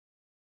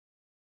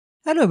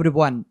Hello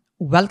everyone,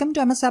 welcome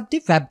to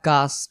MSApti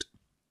Webcast.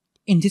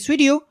 In this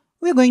video,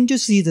 we are going to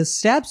see the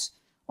steps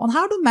on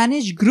how to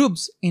manage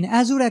groups in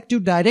Azure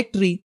Active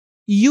Directory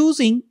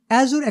using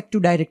Azure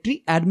Active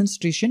Directory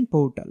Administration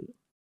Portal.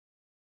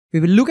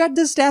 We will look at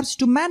the steps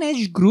to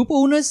manage group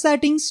owner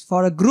settings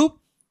for a group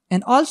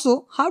and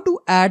also how to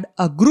add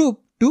a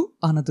group to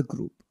another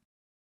group.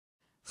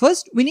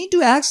 First, we need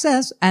to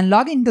access and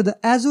log into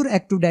the Azure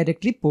Active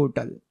Directory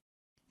portal.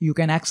 You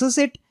can access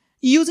it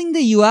using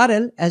the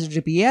URL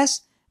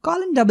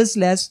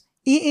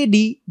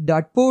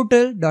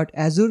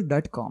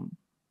https://aad.portal.azure.com.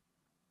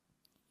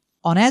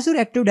 On Azure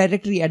Active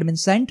Directory Admin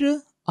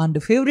Center, under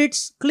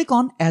Favorites, click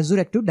on Azure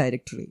Active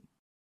Directory.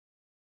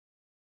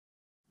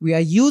 We are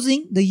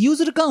using the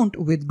user account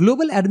with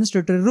Global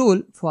Administrator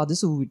role for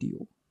this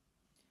video.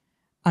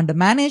 Under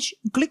Manage,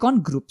 click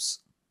on Groups.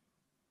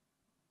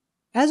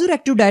 Azure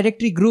Active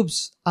Directory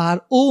groups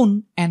are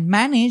owned and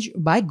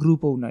managed by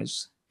group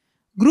owners.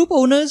 Group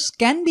owners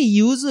can be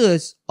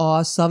users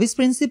or service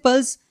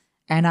principals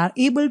and are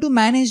able to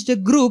manage the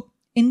group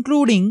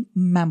including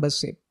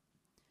membership.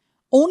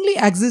 Only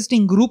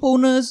existing group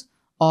owners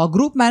or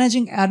group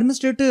managing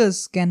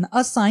administrators can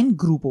assign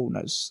group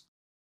owners.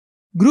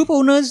 Group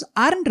owners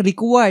aren't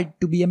required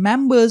to be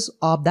members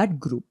of that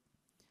group.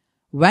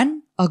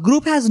 When a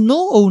group has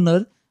no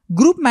owner,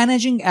 group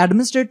managing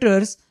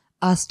administrators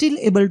are still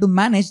able to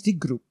manage the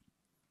group.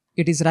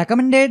 It is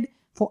recommended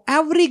for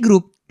every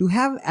group to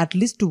have at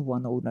least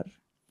one owner.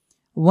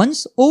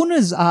 Once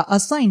owners are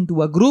assigned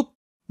to a group,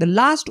 the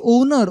last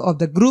owner of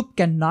the group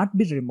cannot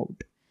be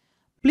removed.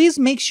 Please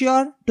make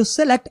sure to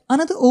select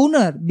another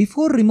owner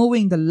before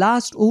removing the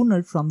last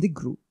owner from the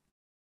group.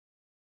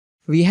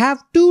 We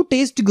have two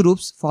test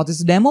groups for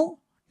this demo,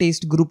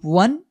 Test Group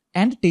 1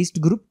 and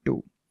Test Group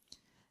 2.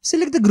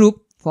 Select the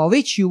group for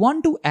which you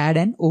want to add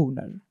an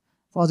owner.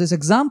 For this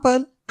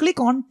example, click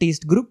on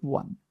Test Group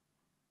 1.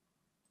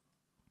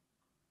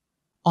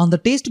 On the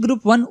Test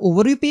Group 1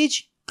 overview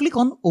page, click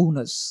on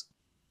Owners.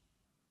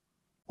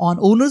 On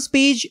Owners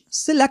page,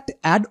 select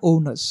Add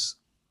Owners.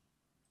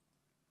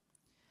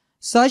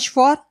 Search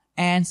for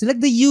and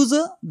select the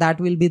user that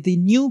will be the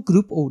new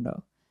group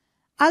owner.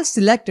 I'll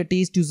select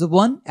Test User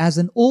 1 as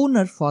an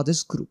owner for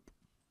this group.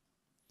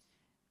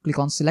 Click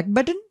on Select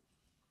button.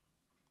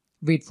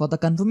 Wait for the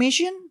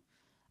confirmation.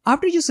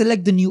 After you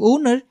select the new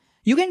owner,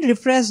 you can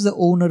refresh the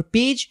owner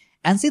page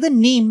and see the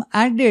name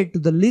added to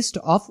the list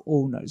of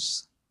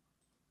owners.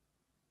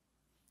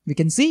 We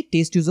can see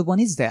Test User 1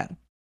 is there.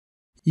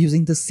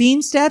 Using the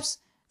same steps,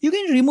 you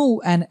can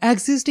remove an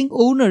existing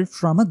owner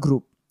from a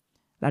group.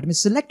 Let me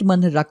select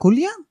Manir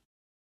Rakulia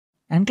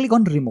and click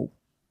on Remove.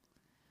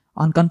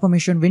 On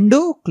confirmation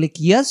window, click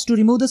Yes to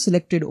remove the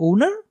selected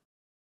owner.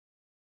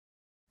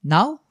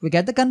 Now we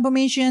get the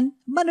confirmation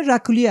Manir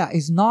Rakulia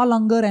is no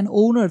longer an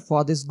owner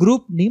for this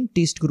group named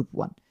Test Group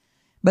 1.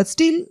 But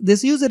still,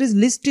 this user is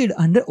listed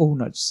under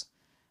owners.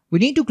 We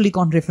need to click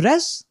on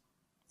Refresh.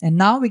 And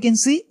now we can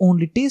see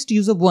only Test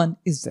User 1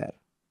 is there.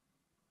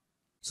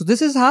 So this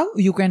is how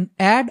you can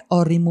add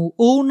or remove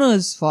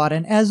owners for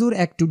an Azure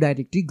Active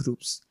Directory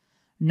groups.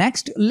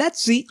 Next, let's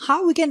see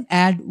how we can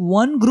add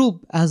one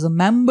group as a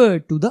member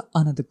to the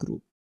another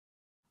group.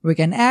 We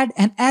can add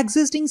an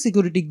existing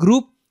security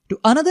group to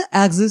another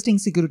existing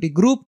security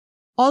group,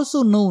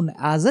 also known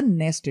as a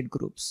nested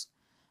groups.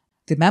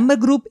 The member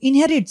group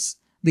inherits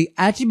the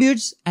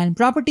attributes and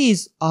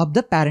properties of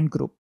the parent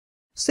group,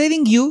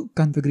 saving you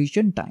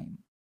configuration time.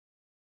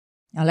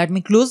 Now let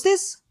me close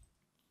this.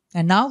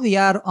 And now we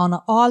are on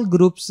all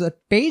groups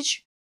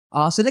page.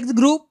 Select the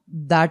group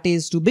that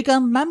is to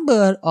become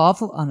member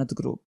of another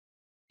group.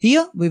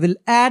 Here we will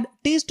add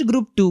Test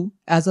Group 2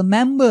 as a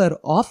member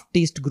of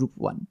Test Group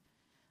 1.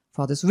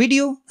 For this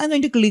video, I'm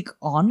going to click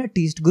on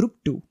Test Group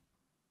 2.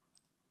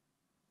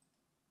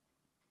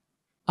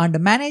 Under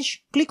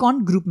Manage, click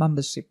on Group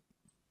Membership.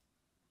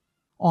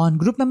 On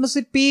Group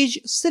Membership page,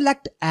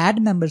 select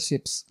Add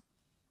Memberships.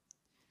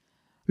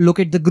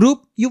 Locate the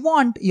group you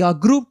want your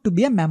group to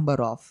be a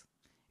member of.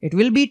 It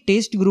will be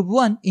Test Group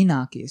 1 in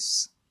our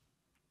case.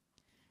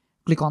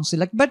 Click on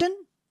Select button.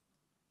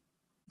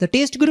 The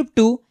Test Group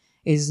 2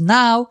 is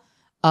now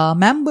a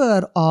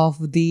member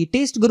of the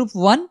Test Group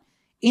 1,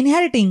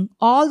 inheriting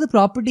all the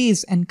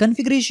properties and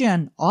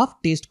configuration of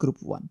Test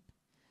Group 1.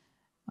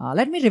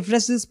 Let me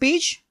refresh this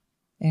page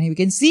and you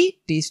can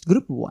see Test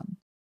Group 1.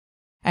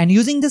 And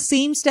using the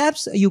same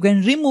steps, you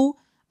can remove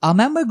a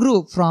member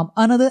group from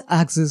another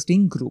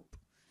existing group.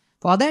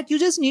 For that, you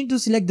just need to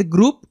select the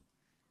group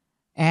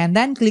and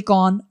then click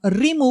on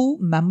Remove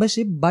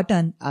Membership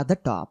button at the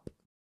top.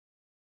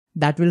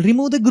 That will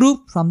remove the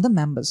group from the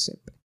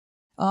membership.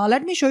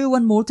 Let me show you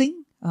one more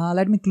thing.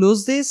 Let me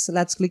close this.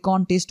 Let's click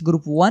on Test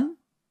Group 1.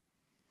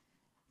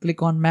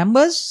 Click on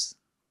Members.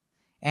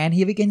 And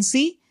here we can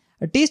see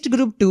Test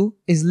Group 2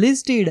 is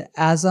listed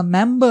as a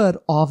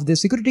member of the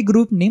security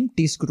group named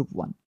Test Group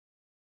 1.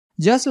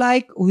 Just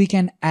like we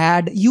can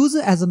add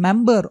user as a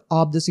member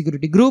of the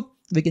security group,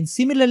 we can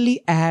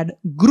similarly add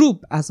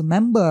group as a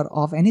member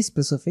of any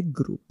specific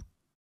group.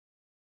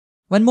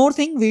 One more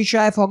thing which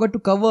I forgot to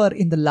cover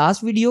in the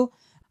last video,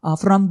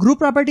 From group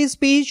properties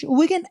page,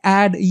 we can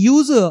add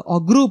user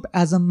or group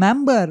as a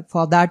member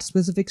for that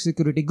specific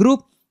security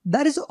group.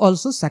 That is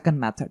also second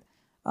method.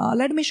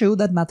 Let me show you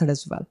that method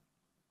as well.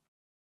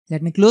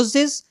 Let me close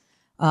this.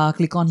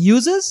 Click on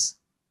users.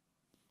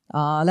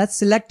 Let's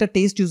select a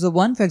test user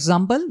 1. For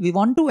example, we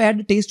want to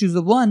add test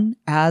user 1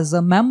 as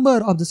a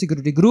member of the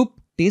security group,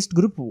 test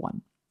group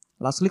 1.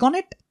 Let's click on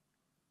it.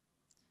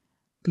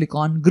 Click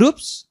on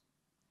groups.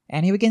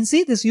 And here we can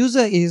see this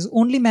user is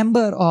only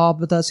member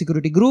of the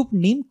security group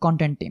named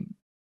content team.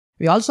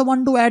 We also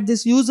want to add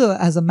this user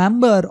as a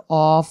member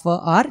of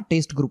our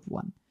test group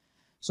 1.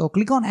 So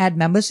click on add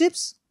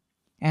memberships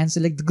and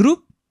select the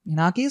group. In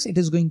our case, it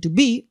is going to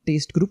be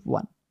test group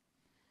 1.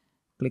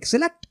 Click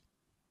select.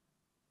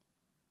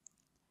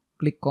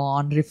 Click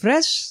on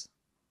refresh.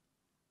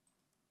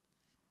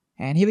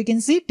 And here we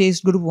can see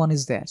test group 1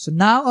 is there. So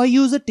now our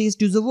user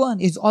test user 1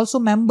 is also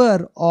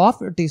member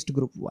of test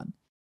group 1.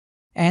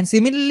 And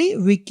similarly,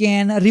 we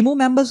can remove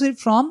membership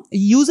from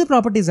user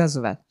properties as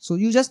well. So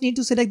you just need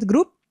to select the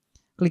group,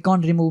 click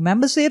on remove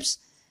memberships,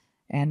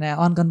 and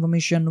on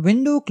confirmation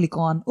window, click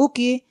on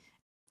OK.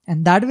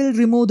 And that will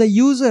remove the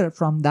user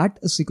from that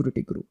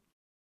security group.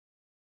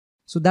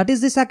 So that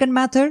is the second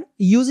method.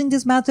 Using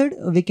this method,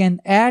 we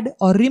can add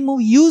or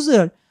remove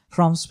user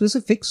from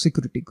specific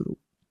security group.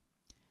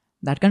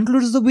 That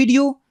concludes the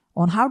video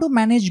on how to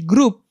manage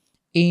group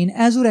in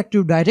Azure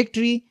Active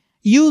Directory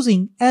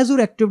using Azure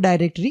Active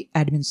Directory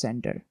Admin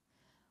Center.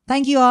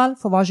 Thank you all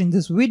for watching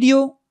this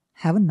video.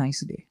 Have a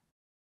nice day.